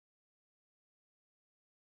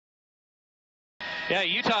Yeah,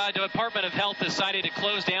 Utah Department of Health decided to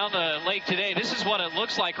close down the lake today. This is what it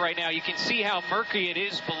looks like right now. You can see how murky it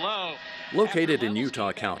is below. Located in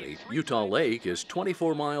Utah County, Utah Lake is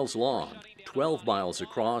 24 miles long, 12 miles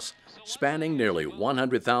across, spanning nearly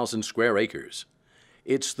 100,000 square acres.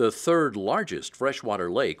 It's the third largest freshwater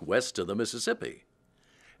lake west of the Mississippi.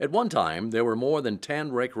 At one time, there were more than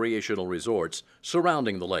 10 recreational resorts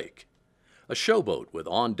surrounding the lake. A showboat with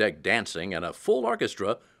on-deck dancing and a full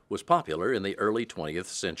orchestra was popular in the early 20th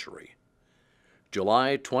century.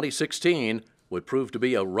 July 2016 would prove to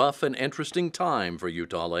be a rough and interesting time for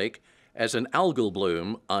Utah Lake as an algal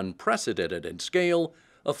bloom, unprecedented in scale,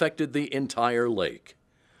 affected the entire lake.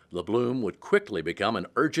 The bloom would quickly become an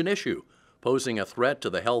urgent issue, posing a threat to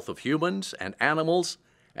the health of humans and animals,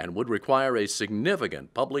 and would require a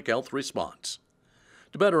significant public health response.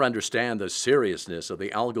 To better understand the seriousness of the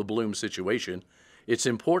algal bloom situation, it's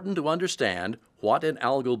important to understand what an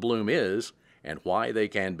algal bloom is and why they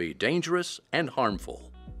can be dangerous and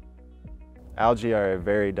harmful. Algae are a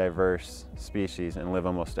very diverse species and live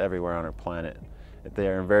almost everywhere on our planet. They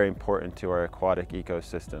are very important to our aquatic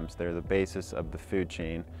ecosystems. They're the basis of the food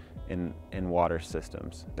chain in water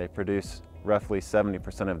systems. They produce roughly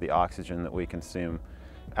 70% of the oxygen that we consume.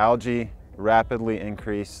 Algae rapidly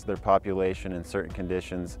increase their population in certain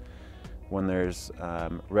conditions when there's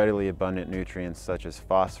readily abundant nutrients such as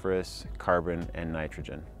phosphorus, carbon, and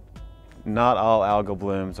nitrogen. Not all algal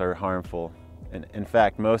blooms are harmful. In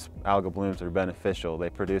fact, most algal blooms are beneficial. They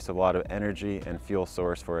produce a lot of energy and fuel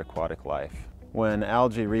source for aquatic life. When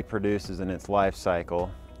algae reproduces in its life cycle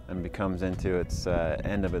and becomes into its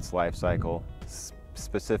end of its life cycle,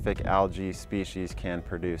 specific algae species can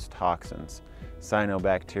produce toxins.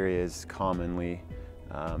 Cyanobacteria is commonly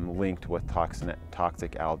linked with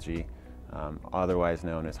toxic algae, otherwise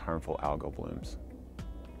known as harmful algal blooms.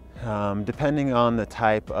 Depending on the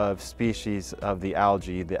type of species of the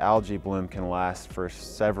algae bloom can last for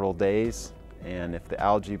several days, and if the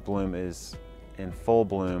algae bloom is in full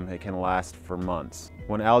bloom, it can last for months.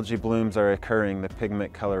 When algae blooms are occurring, the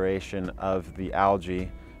pigment coloration of the algae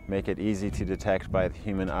make it easy to detect by the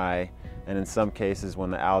human eye, and in some cases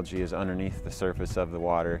when the algae is underneath the surface of the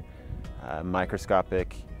water,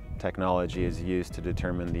 microscopic technology is used to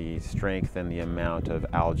determine the strength and the amount of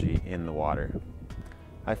algae in the water.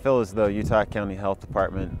 I feel as though Utah County Health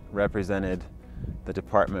Department represented the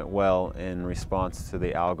department well in response to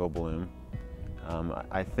the algal bloom.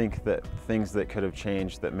 I think that things that could have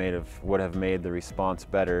changed that would have made the response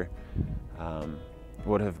better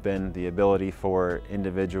would have been the ability for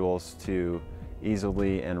individuals to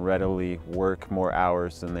easily and readily work more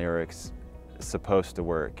hours than they were supposed to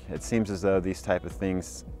work. It seems as though these type of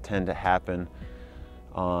things tend to happen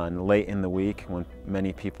late in the week when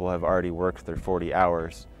many people have already worked their 40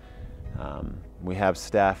 hours. We have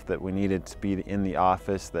staff that we needed to be in the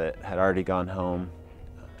office that had already gone home,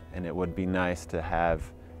 and it would be nice to have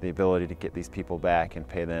the ability to get these people back and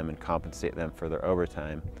pay them and compensate them for their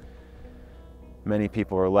overtime. Many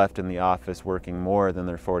people are left in the office working more than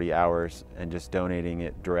their 40 hours and just donating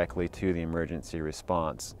it directly to the emergency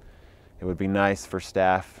response. It would be nice for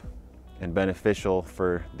staff and beneficial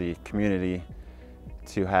for the community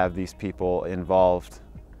to have these people involved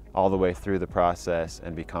all the way through the process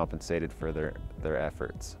and be compensated for their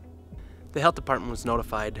efforts. The health department was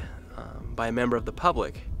notified by a member of the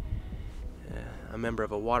public, a member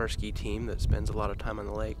of a water ski team that spends a lot of time on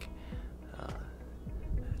the lake.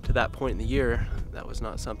 To that point in the year, that was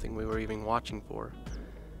not something we were even watching for.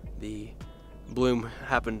 The bloom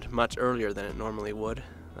happened much earlier than it normally would.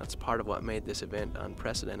 That's part of what made this event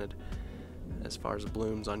unprecedented as far as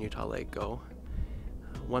blooms on Utah Lake go.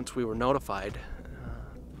 Once we were notified,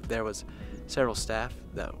 there was several staff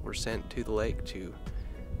that were sent to the lake to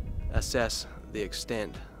assess the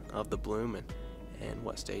extent of the bloom and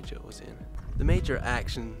what stage it was in. The major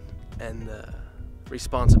action and the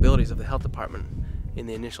responsibilities of the health department in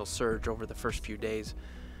the initial surge over the first few days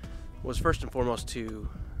was first and foremost to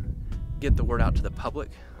get the word out to the public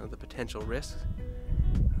of the potential risks.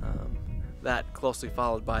 That closely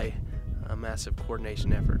followed by a massive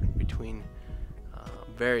coordination effort between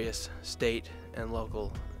various state and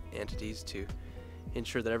local entities to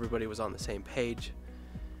ensure that everybody was on the same page,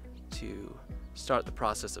 to start the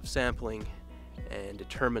process of sampling and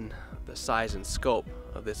determine the size and scope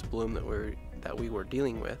of this bloom that we were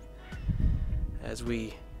dealing with. As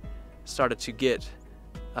we started to get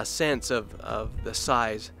a sense of the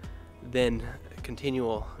size, then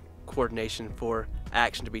continual coordination for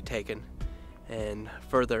action to be taken and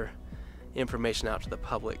further information out to the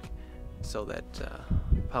public so that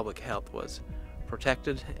public health was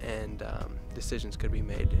protected and decisions could be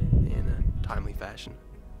made in a timely fashion.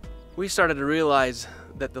 We started to realize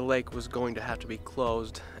that the lake was going to have to be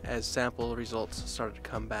closed as sample results started to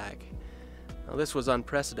come back. Now, this was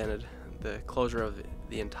unprecedented, the closure of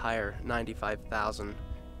the entire 95,000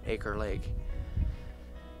 acre lake.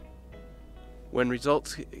 When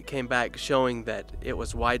results came back showing that it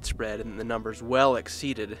was widespread and the numbers well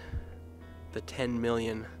exceeded the 10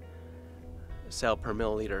 million cell per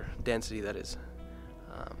milliliter density that is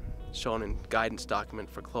shown in guidance document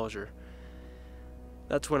for closure,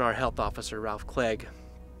 that's when our health officer, Ralph Clegg,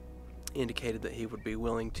 indicated that he would be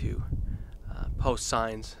willing to post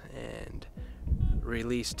signs and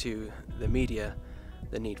release to the media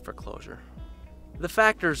the need for closure. The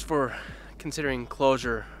factors for considering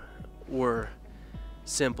closure were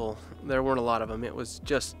simple. There weren't a lot of them. It was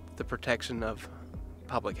just the protection of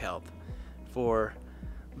public health for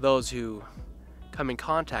those who come in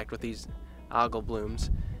contact with these algal blooms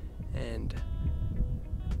and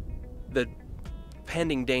the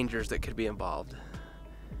pending dangers that could be involved.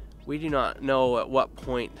 We do not know at what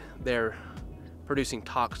point they're producing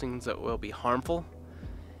toxins that will be harmful.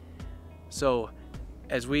 So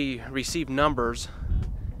as we received numbers,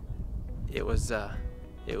 it was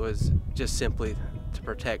just simply to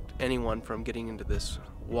protect anyone from getting into this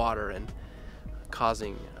water and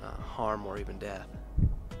causing harm or even death.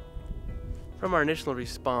 From our initial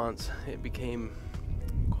response, it became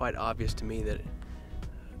quite obvious to me that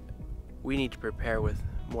we need to prepare with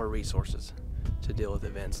more resources to deal with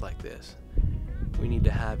events like this. We need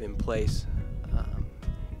to have in place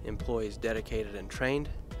employees dedicated and trained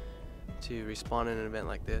to respond in an event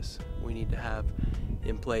like this. We need to have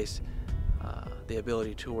in place the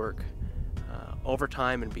ability to work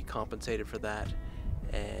overtime and be compensated for that,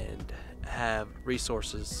 and have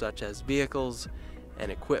resources such as vehicles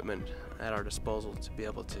and equipment at our disposal to be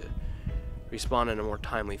able to respond in a more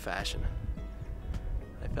timely fashion.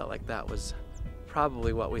 I felt like that was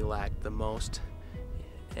probably what we lacked the most,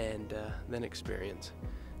 and then experience.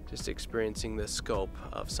 Just experiencing the scope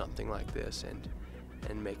of something like this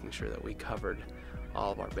and making sure that we covered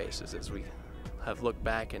all of our bases. As we have looked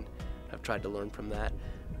back and have tried to learn from that,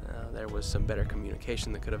 there was some better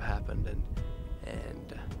communication that could have happened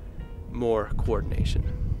and more coordination.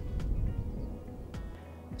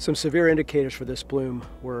 Some severe indicators for this bloom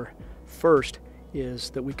were, first is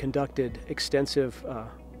that we conducted extensive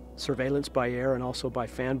surveillance by air and also by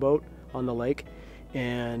fan boat on the lake,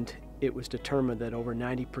 and it was determined that over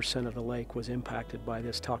 90% of the lake was impacted by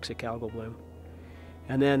this toxic algal bloom.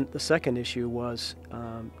 And then the second issue was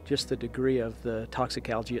just the degree of the toxic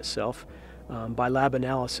algae itself. By lab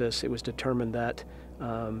analysis, it was determined that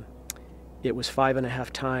it was 5.5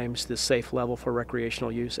 times the safe level for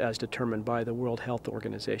recreational use as determined by the World Health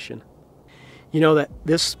Organization. You know that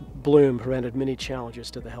this bloom presented many challenges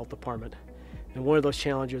to the health department. And one of those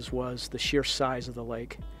challenges was the sheer size of the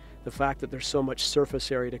lake, the fact that there's so much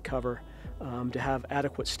surface area to cover, to have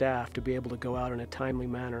adequate staff to be able to go out in a timely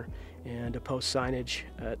manner and to post signage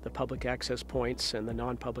at the public access points and the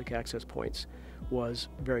non-public access points was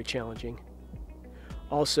very challenging.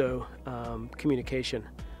 Also, communication.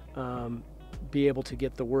 Be able to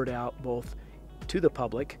get the word out both to the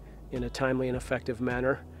public in a timely and effective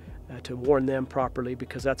manner, to warn them properly,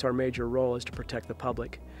 because that's our major role, is to protect the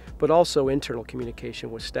public, but also internal communication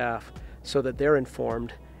with staff so that they're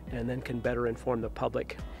informed and then can better inform the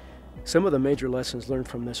public. Some of the major lessons learned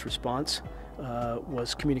from this response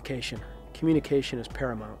was communication. Communication is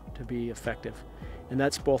paramount to be effective, and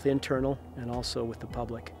that's both internal and also with the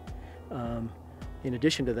public. In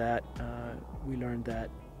addition to that, we learned that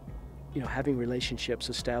having relationships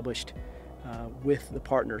established with the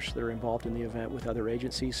partners that are involved in the event, with other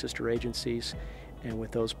agencies, sister agencies, and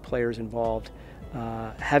with those players involved,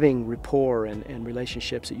 having rapport and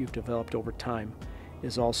relationships that you've developed over time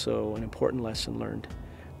is also an important lesson learned.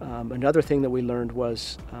 Another thing that we learned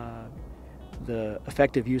was the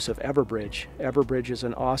effective use of Everbridge. Everbridge is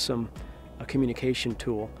an awesome communication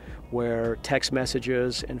tool where text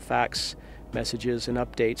messages and fax messages and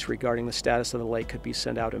updates regarding the status of the lake could be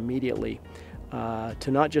sent out immediately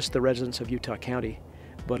to not just the residents of Utah County,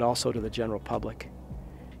 but also to the general public.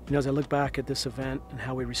 As I look back at this event and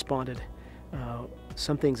how we responded,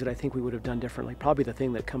 some things that I think we would have done differently, probably the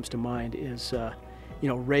thing that comes to mind is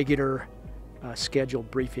regular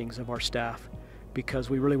scheduled briefings of our staff, because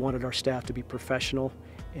we really wanted our staff to be professional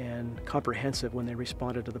and comprehensive when they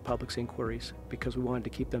responded to the public's inquiries, because we wanted to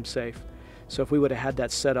keep them safe. So if we would have had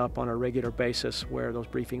that set up on a regular basis where those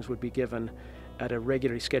briefings would be given at a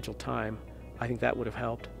regularly scheduled time, I think that would have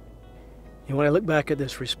helped. And when I look back at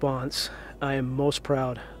this response, I am most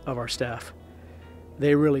proud of our staff.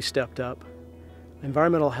 They really stepped up.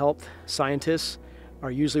 Environmental health scientists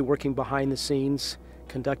are usually working behind the scenes,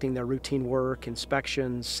 conducting their routine work,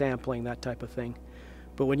 inspections, sampling, that type of thing.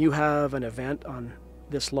 But when you have an event on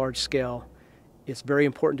this large scale, it's very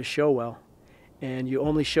important to show well, and you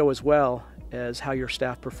only show as well as how your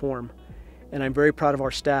staff perform. And I'm very proud of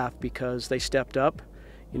our staff because they stepped up.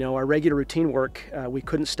 You know, our regular routine work, we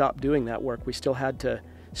couldn't stop doing that work. We still had to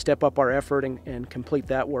step up our effort and complete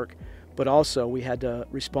that work. But also we had to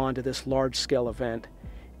respond to this large scale event,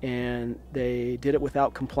 and they did it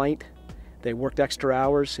without complaint. They worked extra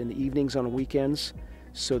hours in the evenings on weekends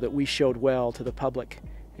so that we showed well to the public,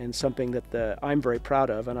 and something that I'm very proud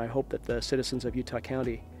of, and I hope that the citizens of Utah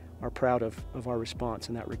County are proud of our response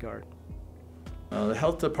in that regard. The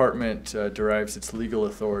Health Department derives its legal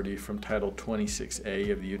authority from Title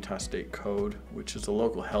 26A of the Utah State Code, which is the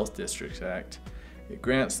Local Health Districts Act. It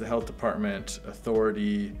grants the Health Department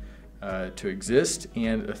authority to exist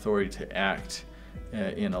and authority to act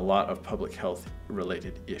in a lot of public health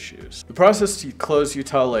related issues. The process to close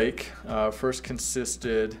Utah Lake first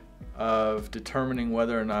consisted of determining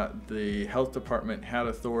whether or not the Health Department had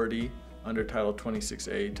authority under Title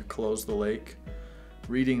 26A to close the lake.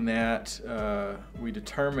 Reading that, we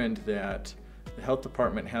determined that the Health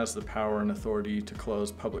Department has the power and authority to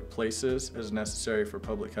close public places as necessary for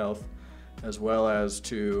public health, as well as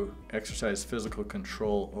to exercise physical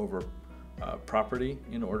control over property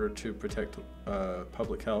in order to protect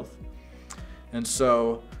public health. And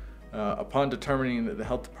so, upon determining that the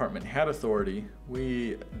Health Department had authority,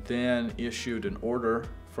 we then issued an order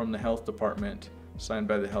from the Health Department signed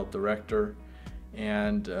by the Health Director,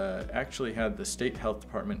 and actually had the State Health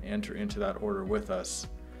Department enter into that order with us.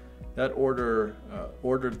 That order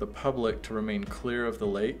ordered the public to remain clear of the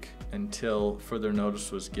lake until further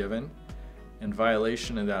notice was given, and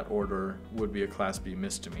violation of that order would be a Class B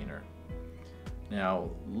misdemeanor. Now,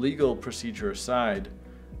 legal procedure aside,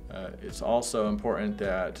 it's also important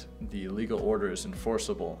that the legal order is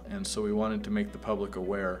enforceable, and so we wanted to make the public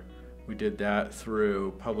aware. We did that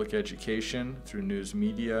through public education, through news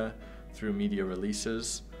media, through media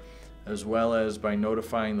releases, as well as by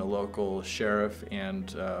notifying the local sheriff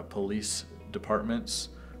and police departments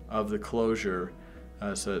of the closure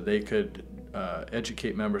so that they could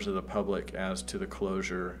educate members of the public as to the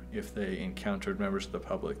closure if they encountered members of the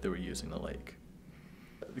public that were using the lake.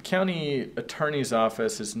 The county attorney's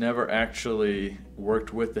office has never actually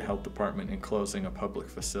worked with the health department in closing a public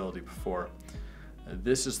facility before.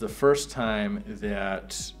 This is the first time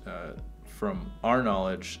that, from our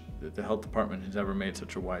knowledge, that the health department has ever made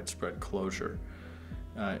such a widespread closure.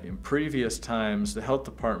 In previous times, the health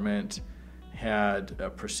department had a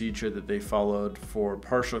procedure that they followed for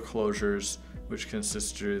partial closures, which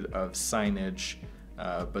consisted of signage,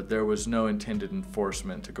 but there was no intended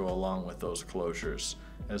enforcement to go along with those closures,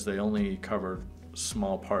 as they only covered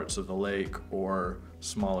small parts of the lake or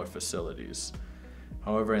smaller facilities.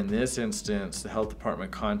 However, in this instance, the health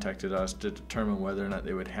department contacted us to determine whether or not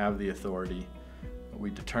they would have the authority. We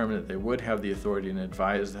determined that they would have the authority and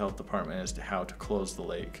advised the health department as to how to close the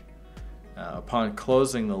lake. Upon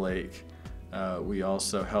closing the lake, we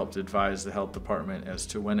also helped advise the health department as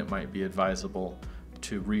to when it might be advisable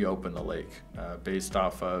to reopen the lake based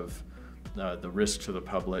off of the risk to the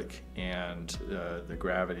public and the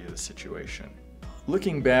gravity of the situation.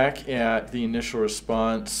 Looking back at the initial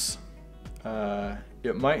response,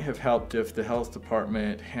 it might have helped if the health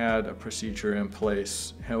department had a procedure in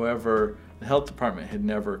place. However, the health department had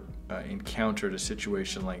never encountered a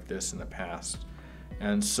situation like this in the past.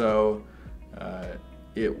 And so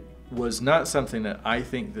it was not something that I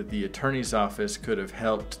think that the attorney's office could have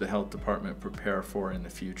helped the health department prepare for in the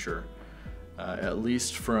future. At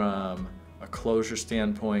least from a closure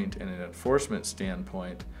standpoint and an enforcement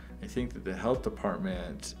standpoint, I think that the health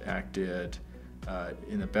department acted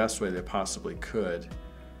in the best way they possibly could.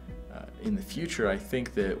 In the future, I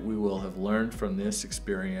think that we will have learned from this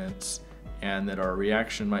experience and that our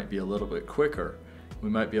reaction might be a little bit quicker. We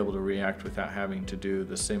might be able to react without having to do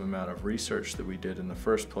the same amount of research that we did in the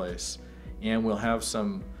first place, and we'll have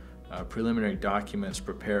some preliminary documents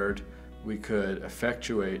prepared. We could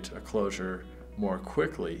effectuate a closure more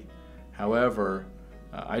quickly. However,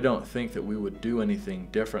 I don't think that we would do anything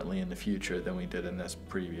differently in the future than we did in this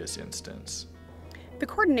previous instance. The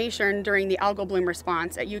coordination during the algal bloom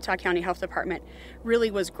response at Utah County Health Department really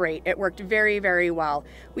was great. It worked very, very well.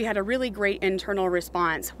 We had a really great internal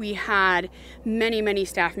response. We had many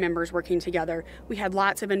staff members working together. We had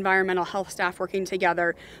lots of environmental health staff working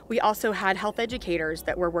together. We also had health educators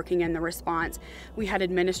that were working in the response. We had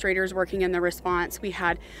administrators working in the response. We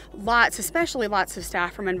had especially lots of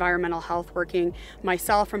staff from environmental health working,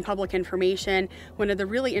 myself from public information. One of the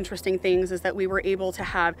really interesting things is that we were able to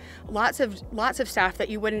have lots of staff staff that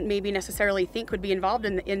you wouldn't maybe necessarily think would be involved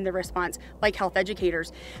in the response, like health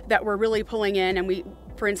educators, that were really pulling in. And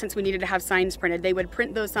for instance, we needed to have signs printed. They would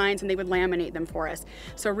print those signs and they would laminate them for us.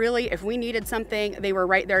 So really, if we needed something, they were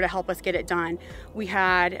right there to help us get it done. We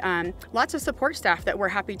had lots of support staff that were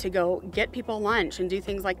happy to go get people lunch and do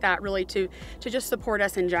things like that, really to just support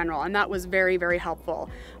us in general. And that was very, very helpful.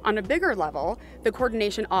 On a bigger level, the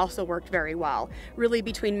coordination also worked very well, really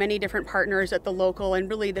between many different partners at the local and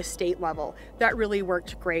really the state level. That really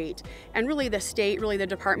worked great. And really the state, really the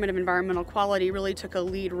Department of Environmental Quality really took a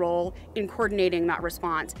lead role in coordinating that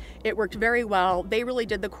response. It worked very well. They really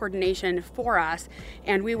did the coordination for us,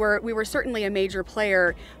 and we were certainly a major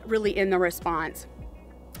player really in the response.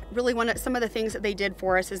 Really, some of the things that they did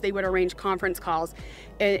for us is they would arrange conference calls.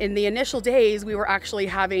 In the initial days, we were actually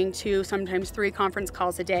having 2, sometimes 3 conference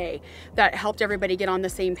calls a day. That helped everybody get on the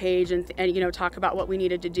same page and talk about what we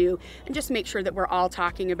needed to do and just make sure that we're all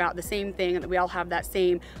talking about the same thing and that we all have that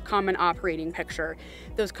same common operating picture.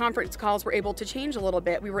 Those conference calls were able to change a little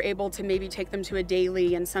bit. We were able to maybe take them to a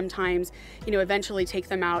daily and sometimes, eventually take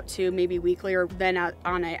them out to maybe weekly or then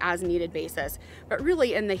on a as-needed basis. But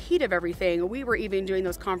really, in the heat of everything, we were even doing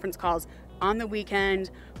those conference calls on the weekend,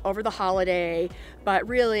 over the holiday, but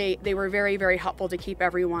really they were very, very helpful to keep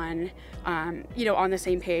everyone, on the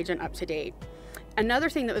same page and up to date. Another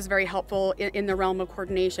thing that was very helpful in the realm of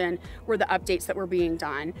coordination were the updates that were being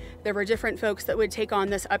done. There were different folks that would take on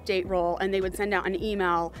this update role and they would send out an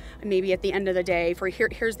email maybe at the end of the day for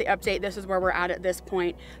here's the update, this is where we're at this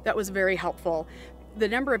point. That was very helpful. The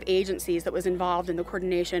number of agencies that was involved in the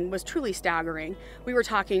coordination was truly staggering. We were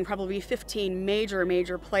talking probably 15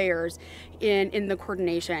 major players in the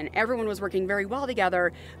coordination. Everyone was working very well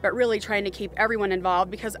together, but really trying to keep everyone involved,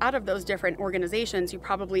 because out of those different organizations, you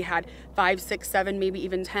probably had 5, 6, 7, maybe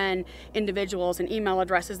even 10 individuals and email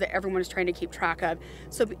addresses that everyone was trying to keep track of.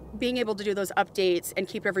 So being able to do those updates and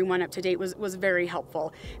keep everyone up to date was very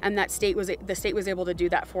helpful. And the state was able to do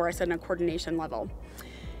that for us at a coordination level.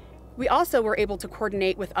 We also were able to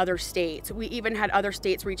coordinate with other states. We even had other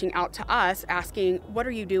states reaching out to us asking, what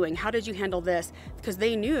are you doing? How did you handle this? Because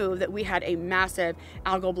they knew that we had a massive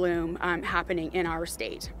algal bloom happening in our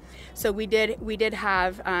state. So we did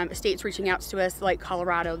have states reaching out to us, like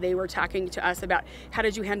Colorado. They were talking to us about how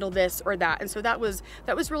did you handle this or that. And so that was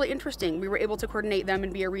really interesting. We were able to coordinate them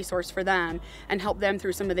and be a resource for them and help them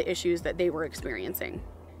through some of the issues that they were experiencing.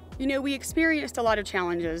 We experienced a lot of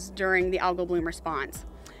challenges during the algal bloom response.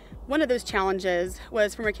 One of those challenges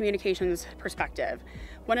was from a communications perspective.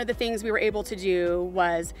 One of the things we were able to do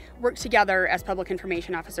was work together as public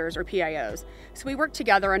information officers, or PIOs. So we worked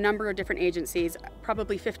together, a number of different agencies,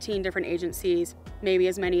 probably 15 different agencies, maybe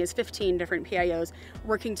as many as 15 different PIOs,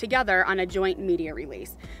 working together on a joint media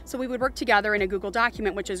release. So we would work together in a Google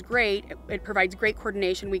document, which is great. It provides great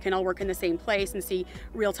coordination. We can all work in the same place and see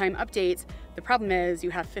real-time updates. The problem is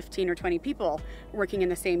you have 15 or 20 people working in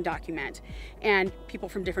the same document, and people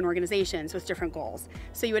from different organizations with different goals.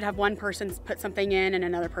 So you would have one person put something in and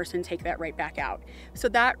another person take that right back out. So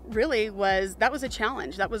that was a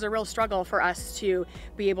challenge. That was a real struggle for us to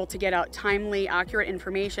be able to get out timely, accurate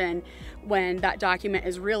information when that document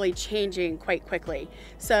is really changing quite quickly.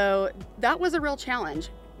 So that was a real challenge.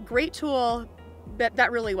 Great tool, but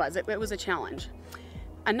that really was. It was a challenge.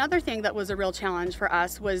 Another thing that was a real challenge for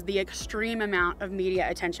us was the extreme amount of media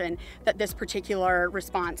attention that this particular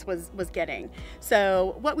response was getting.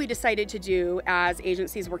 So what we decided to do as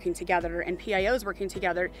agencies working together and PIOs working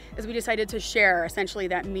together is we decided to share essentially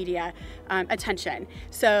that media attention.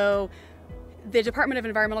 So the Department of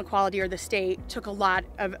Environmental Quality, or the state, took a lot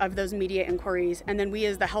of those media inquiries, and then we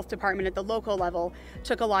as the health department at the local level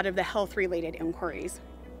took a lot of the health-related inquiries.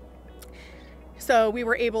 So we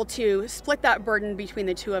were able to split that burden between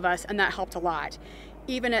the two of us, and that helped a lot.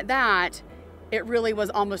 Even at that, it really was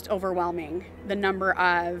almost overwhelming, the number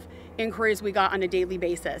of inquiries we got on a daily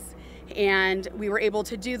basis. And we were able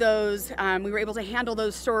to do those, we were able to handle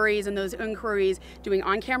those stories and those inquiries, doing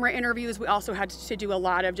on-camera interviews. We also had to do a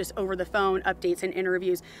lot of just over-the-phone updates and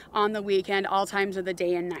interviews on the weekend, all times of the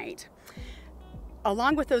day and night.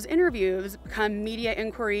 Along with those interviews come media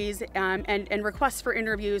inquiries and requests for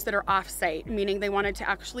interviews that are off-site, meaning they wanted to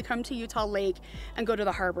actually come to Utah Lake and go to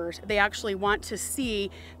the harbors. They actually want to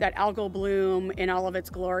see that algal bloom in all of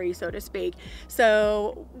its glory, so to speak.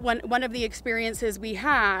 So one of the experiences we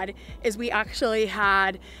had is we actually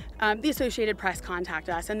had the Associated Press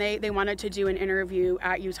contacted us, and they wanted to do an interview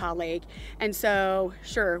at Utah Lake. And so,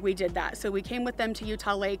 sure, we did that. So we came with them to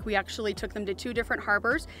Utah Lake. We actually took them to 2 different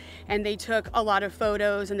harbors, and they took a lot of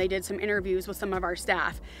photos, and they did some interviews with some of our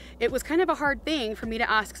staff. It was kind of a hard thing for me to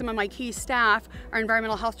ask some of my key staff, our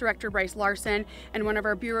Environmental Health Director, Bryce Larson, and one of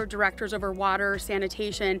our Bureau Directors over Water,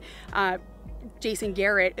 Sanitation, Jason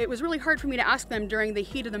Garrett. It was really hard for me to ask them during the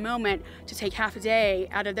heat of the moment to take half a day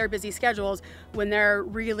out of their busy schedules when they're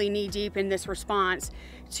really knee deep in this response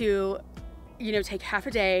to, take half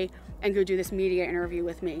a day and go do this media interview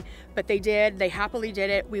with me. But they did, they happily did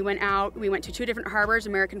it. We went to 2 different harbors,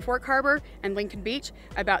 American Fork Harbor and Lincoln Beach,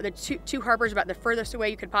 about the two harbors about the furthest away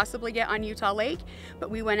you could possibly get on Utah Lake. But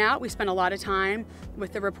we went out, we spent a lot of time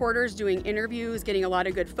with the reporters doing interviews, getting a lot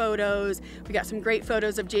of good photos. We got some great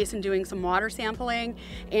photos of Jason doing some water sampling,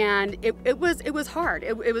 and it was hard.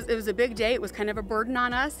 It was a big day. It was kind of a burden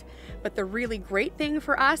on us. But the really great thing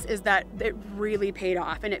for us is that it really paid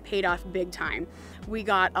off, and it paid off big time. We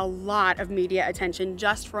got a lot of media attention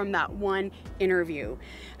just from that one interview.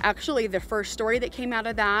 Actually, the first story that came out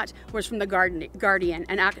of that was from the Guardian,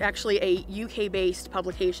 and actually a UK-based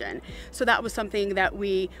publication. So that was something that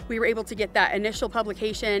we were able to get that initial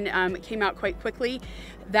publication. It came out quite quickly.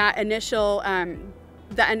 That initial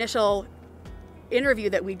interview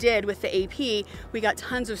that we did with the AP, we got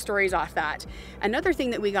tons of stories off that. Another thing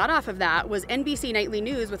that we got off of that was NBC Nightly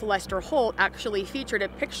News with Lester Holt actually featured a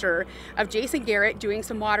picture of Jason Garrett doing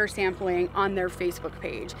some water sampling on their Facebook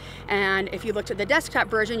page. And if you looked at the desktop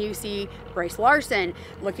version, you see Bryce Larson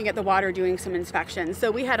looking at the water doing some inspections.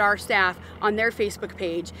 So we had our staff on their Facebook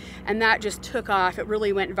page, and that just took off. It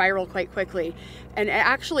really went viral quite quickly. And it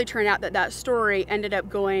actually turned out that story ended up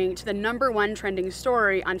going to the #1 trending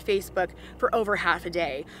story on Facebook for over half a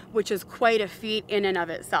day, which is quite a feat in and of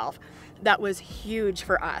itself. That was huge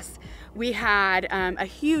for us. We had a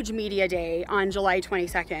huge media day on July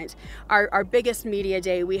 22nd. Our biggest media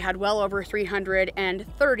day. We had well over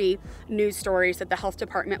 330 news stories that the health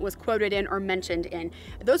department was quoted in or mentioned in.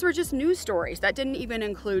 Those were just news stories. That didn't even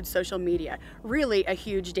include social media. Really a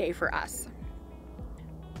huge day for us.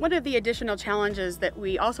 One of the additional challenges that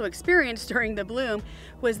we also experienced during the bloom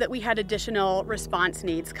was that we had additional response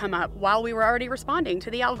needs come up while we were already responding to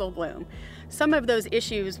the algal bloom. Some of those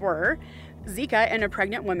issues were Zika in a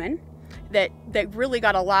pregnant woman that really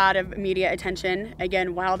got a lot of media attention,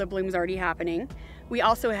 again, while the bloom's already happening. We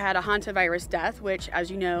also had a hantavirus death, which, as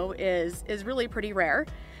you know, is really pretty rare.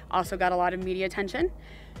 Also got a lot of media attention.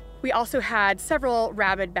 We also had several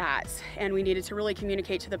rabid bats, and we needed to really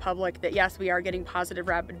communicate to the public that yes, we are getting positive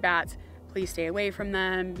rabid bats. Please stay away from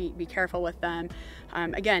them, be careful with them.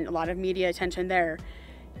 Again, a lot of media attention there.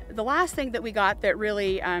 The last thing that we got that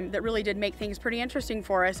really did make things pretty interesting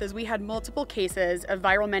for us is we had multiple cases of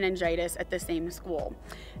viral meningitis at the same school.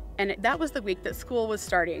 And that was the week that school was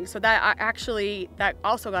starting. So that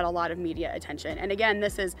also got a lot of media attention. And again,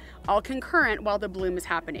 this is all concurrent while the bloom is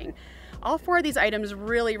happening. All 4 of these items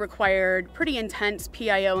really required pretty intense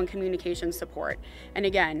PIO and communication support. And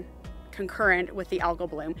again, concurrent with the algal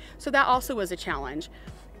bloom. So that also was a challenge.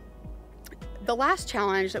 The last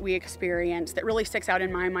challenge that we experienced that really sticks out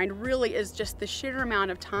in my mind really is just the sheer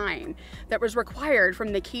amount of time that was required from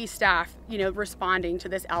the key staff, responding to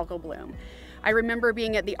this algal bloom. I remember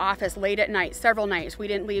being at the office late at night, several nights. We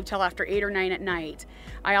didn't leave till after 8 or 9 at night.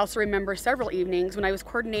 I also remember several evenings when I was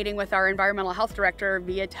coordinating with our environmental health director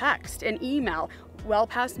via text and email well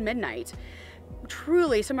past midnight.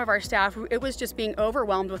 Truly, some of our staff, it was just being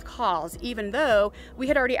overwhelmed with calls, even though we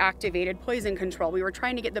had already activated poison control. We were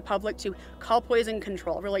trying to get the public to call poison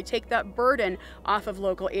control, really take that burden off of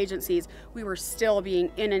local agencies. We were still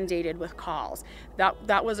being inundated with calls.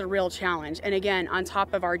 That was a real challenge. And again, on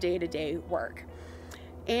top of our day-to-day work.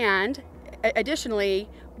 And additionally,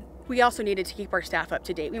 we also needed to keep our staff up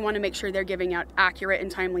to date. We want to make sure they're giving out accurate and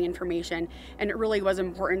timely information, and it really was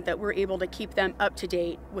important that we're able to keep them up to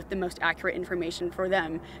date with the most accurate information for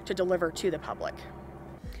them to deliver to the public.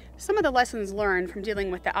 Some of the lessons learned from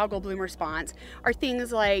dealing with the algal bloom response are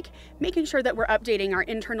things like making sure that we're updating our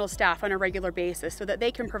internal staff on a regular basis so that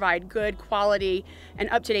they can provide good quality and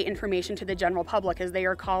up-to-date information to the general public as they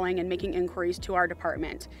are calling and making inquiries to our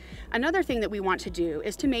department. Another thing that we want to do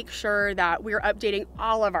is to make sure that we're updating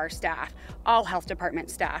all of our staff, all health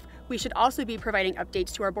department staff. We should also be providing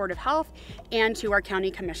updates to our Board of Health and to our county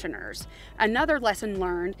commissioners. Another lesson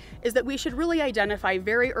learned is that we should really identify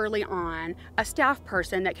very early on a staff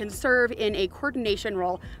person that can serve in a coordination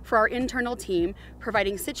role for our internal team,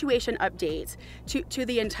 providing situation updates to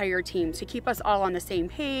the entire team to keep us all on the same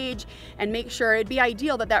page and make sure it'd be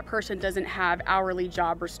ideal that that person doesn't have hourly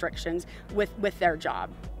job restrictions with their job.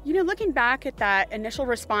 You know, looking back at that initial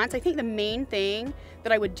response, I think the main thing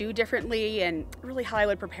that I would do differently and really how I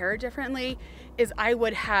would prepare differently is I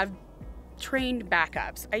would have trained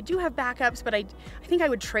backups. I do have backups, but I think I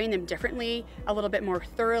would train them differently, a little bit more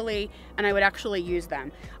thoroughly, and I would actually use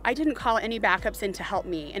them. I didn't call any backups in to help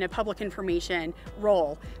me in a public information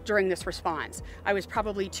role during this response. I was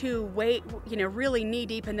probably really knee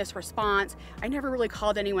deep in this response. I never really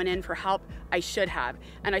called anyone in for help. I should have,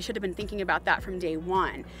 and I should have been thinking about that from day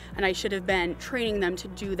one, and I should have been training them to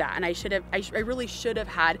do that, and I really should have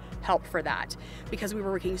had help for that, because we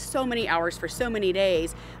were working so many hours for so many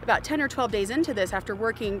days. About 10 or 12 days into this, after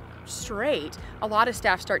working straight, a lot of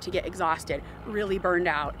staff start to get exhausted, really burned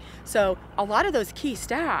out. So a lot of those key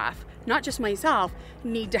staff, not just myself,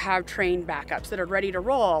 need to have trained backups that are ready to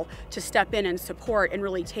roll to step in and support and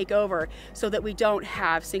really take over so that we don't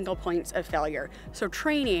have single points of failure. So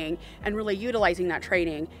training and really utilizing that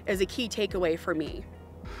training is a key takeaway for me.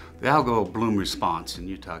 The algal bloom response in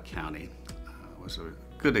Utah County was a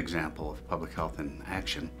good example of public health in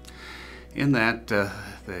action, in that the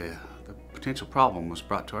potential problem was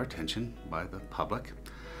brought to our attention by the public,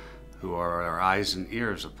 who are our eyes and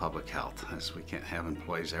ears of public health, as we can't have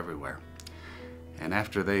employees everywhere. And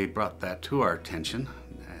after they brought that to our attention,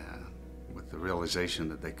 with the realization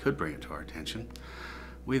that they could bring it to our attention,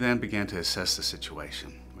 we then began to assess the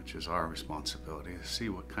situation, which is our responsibility, to see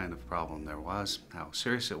what kind of problem there was, how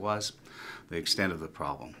serious it was, the extent of the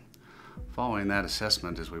problem. Following that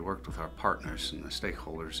assessment, as we worked with our partners and the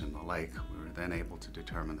stakeholders in the lake, we were then able to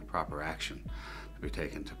determine the proper action to be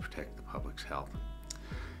taken to protect the public's health.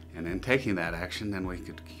 And in taking that action, then we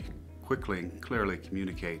could quickly and clearly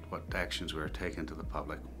communicate what actions we were taking to the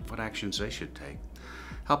public, what actions they should take,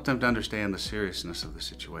 help them to understand the seriousness of the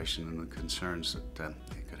situation and the concerns that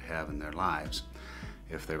they could have in their lives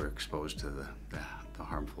if they were exposed to the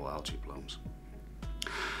harmful algae blooms.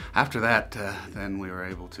 After that, then we were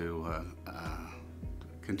able to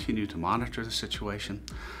continue to monitor the situation,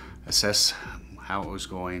 assess how it was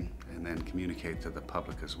going, and then communicate to the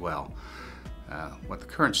public as well what the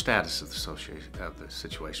current status of the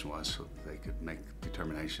situation was, so that they could make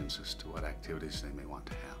determinations as to what activities they may want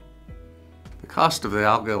to have. The cost of the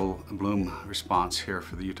algal bloom response here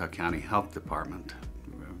for the Utah County Health Department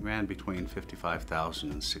ran between $55,000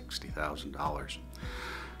 and $60,000.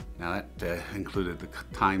 Now that included the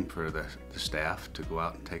time for the staff to go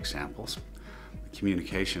out and take samples, the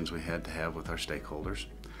communications we had to have with our stakeholders,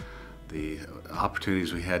 the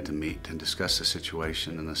opportunities we had to meet and discuss the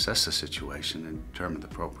situation and assess the situation and determine the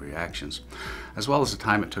appropriate actions, as well as the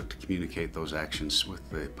time it took to communicate those actions with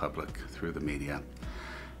the public through the media.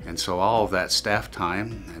 And so all of that staff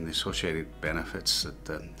time and the associated benefits that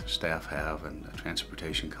the staff have and the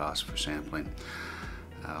transportation costs for sampling,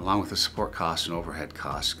 along with the support costs and overhead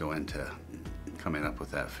costs, go into coming up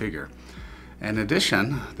with that figure. In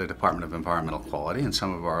addition, the Department of Environmental Quality and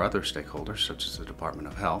some of our other stakeholders, such as the Department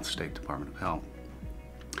of Health, State Department of Health,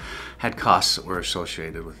 had costs that were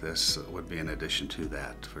associated with this that would be in addition to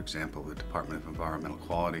that. For example, the Department of Environmental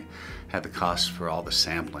Quality had the costs for all the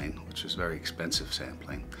sampling, which is very expensive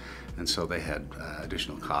sampling, and so they had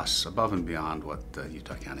additional costs above and beyond what the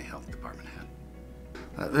Utah County Health Department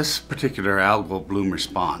had. This particular algal bloom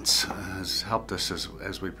response has helped us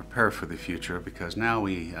as we prepare for the future, because now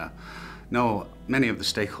we know many of the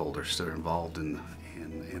stakeholders that are involved in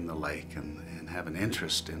the lake and have an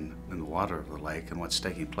interest in the water of the lake and what's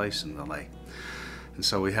taking place in the lake. And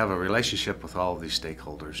so we have a relationship with all of these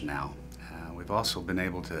stakeholders now. We've also been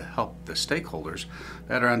able to help the stakeholders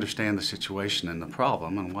better understand the situation and the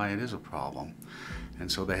problem and why it is a problem. And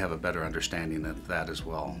so they have a better understanding of that as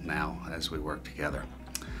well now as we work together.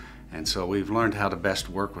 And so we've learned how to best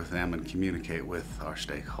work with them and communicate with our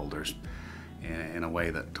stakeholders in a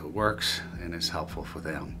way that works and is helpful for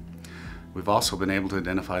them. We've also been able to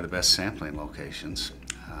identify the best sampling locations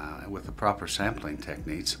with the proper sampling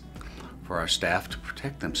techniques for our staff to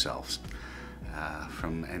protect themselves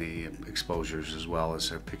from any exposures, as well as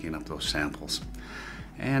they're picking up those samples.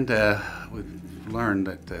 And we've learned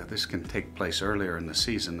that this can take place earlier in the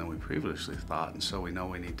season than we previously thought, and so we know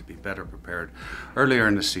we need to be better prepared earlier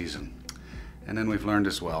in the season. And then we've learned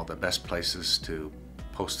as well the best places to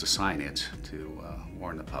post the signage to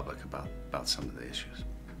warn the public about some of the issues.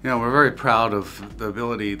 You know, we're very proud of the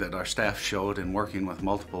ability that our staff showed in working with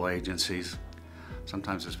multiple agencies.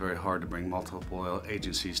 Sometimes it's very hard to bring multiple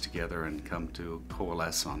agencies together and come to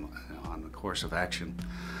coalesce on the course of action.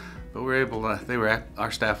 But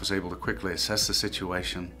our staff was able to quickly assess the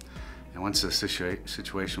situation, and once the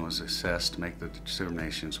situation was assessed, make the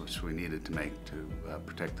determinations which we needed to make to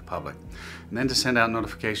protect the public, and then to send out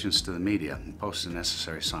notifications to the media and post the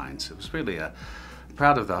necessary signs. It was really a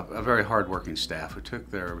proud of a very hard-working staff who took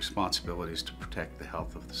their responsibilities to protect the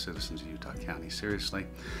health of the citizens of Utah County seriously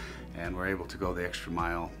and were able to go the extra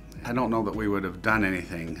mile. I don't know that we would have done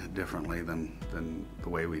anything differently than the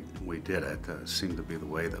way we did it. It seemed to be the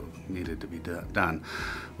way that needed to be done.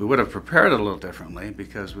 We would have prepared it a little differently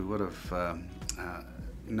because we would have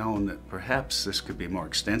known that perhaps this could be more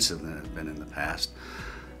extensive than it had been in the past,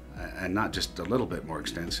 and not just a little bit more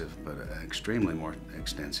extensive, but extremely more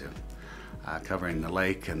extensive, covering the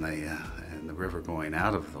lake and the river going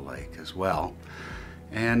out of the lake as well.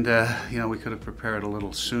 And you know, we could have prepared a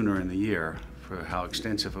little sooner in the year for how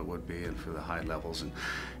extensive it would be and for the high levels,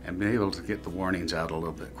 and be able to get the warnings out a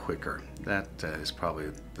little bit quicker. That is probably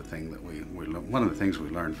the thing that one of the things we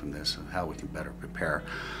learned from this, of how we can better prepare,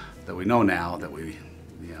 that we know now that we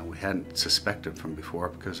hadn't suspected from before,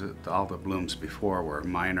 because all the blooms before were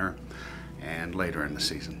minor and later in the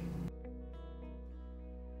season.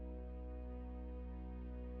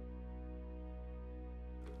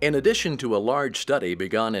 In addition to a large study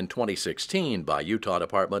begun in 2016 by Utah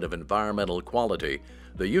Department of Environmental Quality,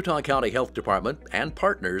 the Utah County Health Department and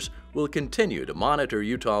partners will continue to monitor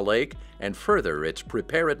Utah Lake and further its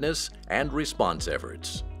preparedness and response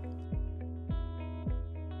efforts.